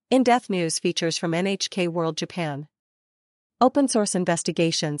In-depth news features from NHK World Japan. Open-source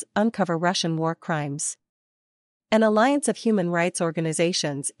investigations uncover Russian war crimes. An alliance of human rights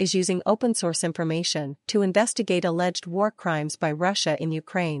organizations is using open-source information to investigate alleged war crimes by Russia in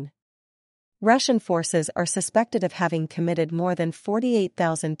Ukraine. Russian forces are suspected of having committed more than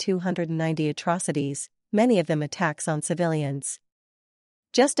 48,290 atrocities, many of them attacks on civilians.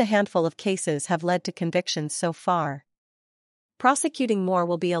 Just a handful of cases have led to convictions so far. Prosecuting more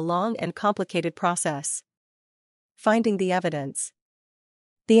will be a long and complicated process. Finding the evidence.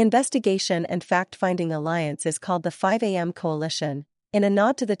 The investigation and fact-finding alliance is called the 5 a.m. Coalition, in a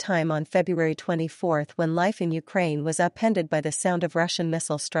nod to the time on February 24 when life in Ukraine was upended by the sound of Russian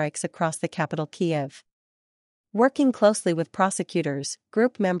missile strikes across the capital Kyiv. Working closely with prosecutors,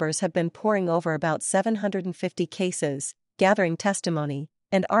 group members have been poring over about 750 cases, gathering testimony,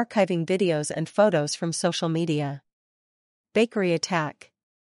 and archiving videos and photos from social media. Bakery attack.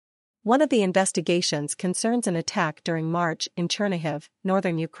 One of the investigations concerns an attack during March in Chernihiv,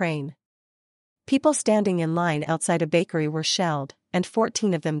 northern Ukraine. People standing in line outside a bakery were shelled, and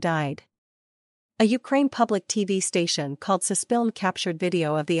 14 of them died. A Ukraine public TV station called Suspiln captured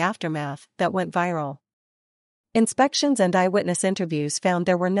video of the aftermath that went viral. Inspections and eyewitness interviews found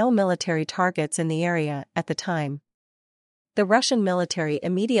there were no military targets in the area at the time. The Russian military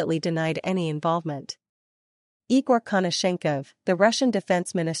immediately denied any involvement. Igor Konashenkov, the Russian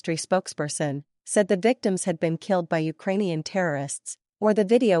Defense Ministry spokesperson, said the victims had been killed by Ukrainian terrorists, or the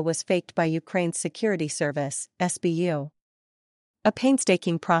video was faked by Ukraine's security service, SBU. A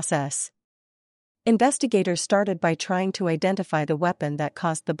painstaking process. Investigators started by trying to identify the weapon that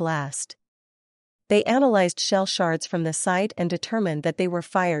caused the blast. They analyzed shell shards from the site and determined that they were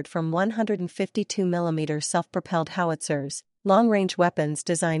fired from 152mm self-propelled howitzers, long-range weapons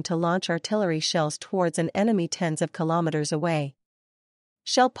designed to launch artillery shells towards an enemy tens of kilometers away.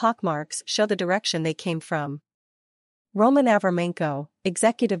 Shell pockmarks show the direction they came from. Roman Avermenko,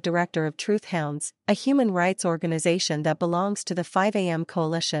 executive director of Truth Hounds, a human rights organization that belongs to the 5 a.m.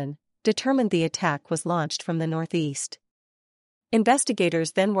 Coalition, determined the attack was launched from the northeast.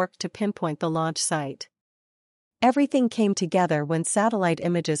 Investigators then worked to pinpoint the launch site. Everything came together when satellite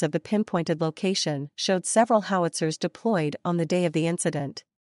images of the pinpointed location showed several howitzers deployed on the day of the incident.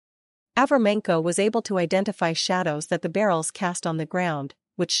 Avermenko was able to identify shadows that the barrels cast on the ground,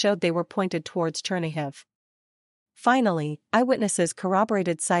 which showed they were pointed towards Chernihiv. Finally, eyewitnesses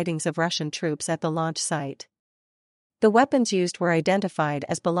corroborated sightings of Russian troops at the launch site. The weapons used were identified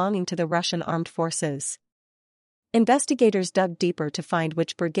as belonging to the Russian armed forces. Investigators dug deeper to find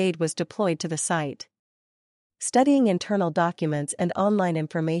which brigade was deployed to the site. Studying internal documents and online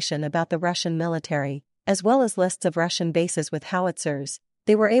information about the Russian military, as well as lists of Russian bases with howitzers,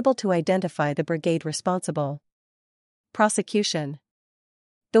 they were able to identify the brigade responsible. Prosecution.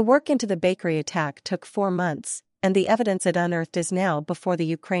 The work into the bakery attack took 4 months, and the evidence it unearthed is now before the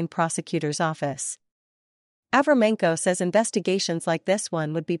Ukraine prosecutor's office. Avermenko says investigations like this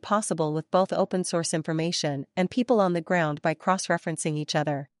one would be possible with both open-source information and people on the ground by cross-referencing each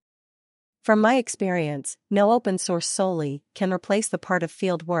other. From my experience, no open source solely can replace the part of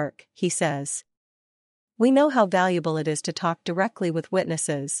field work, he says. We know how valuable it is to talk directly with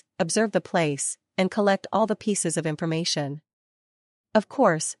witnesses, observe the place, and collect all the pieces of information. Of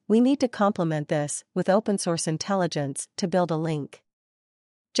course, we need to complement this with open source intelligence to build a link.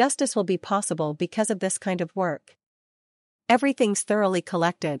 Justice will be possible because of this kind of work. Everything's thoroughly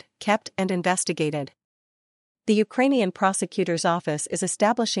collected, kept, and investigated. The Ukrainian prosecutor's office is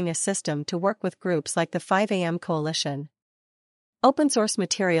establishing a system to work with groups like the 5 a.m. Coalition. Open-source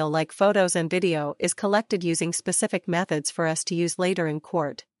material like photos and video is collected using specific methods for us to use later in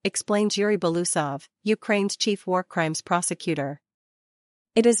court, explains Yuri Belousov, Ukraine's chief war crimes prosecutor.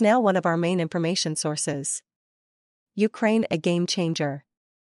 It is now one of our main information sources. Ukraine a game changer.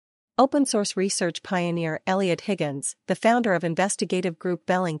 Open-source research pioneer Elliot Higgins, the founder of investigative group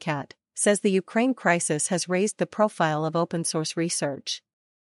Bellingcat, says the Ukraine crisis has raised the profile of open-source research.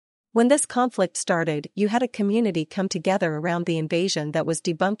 When this conflict started, you had a community come together around the invasion that was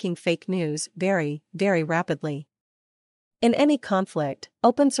debunking fake news very, very rapidly. In any conflict,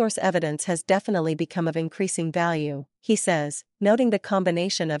 open-source evidence has definitely become of increasing value, he says, noting the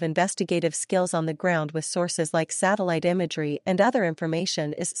combination of investigative skills on the ground with sources like satellite imagery and other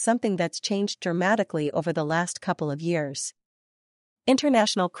information is something that's changed dramatically over the last couple of years.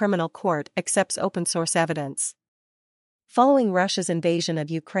 International Criminal Court accepts open-source evidence. Following Russia's invasion of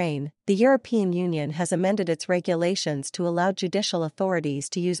Ukraine, the European Union has amended its regulations to allow judicial authorities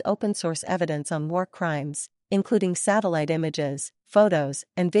to use open-source evidence on war crimes, including satellite images, photos,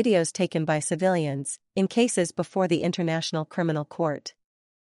 and videos taken by civilians, in cases before the International Criminal Court.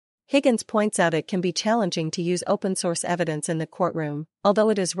 Higgins points out it can be challenging to use open-source evidence in the courtroom. Although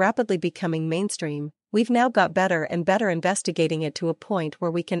it is rapidly becoming mainstream, we've now got better and better investigating it to a point where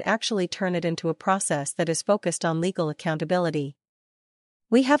we can actually turn it into a process that is focused on legal accountability.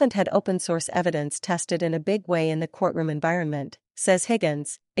 We haven't had open-source evidence tested in a big way in the courtroom environment, says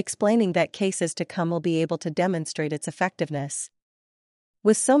Higgins, explaining that cases to come will be able to demonstrate its effectiveness.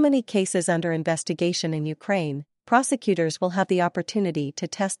 With so many cases under investigation in Ukraine, prosecutors will have the opportunity to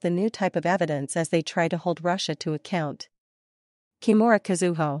test the new type of evidence as they try to hold Russia to account. Kimura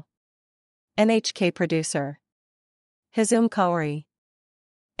Kazuho, NHK producer. Hazum Kaori,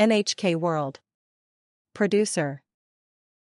 NHK World producer.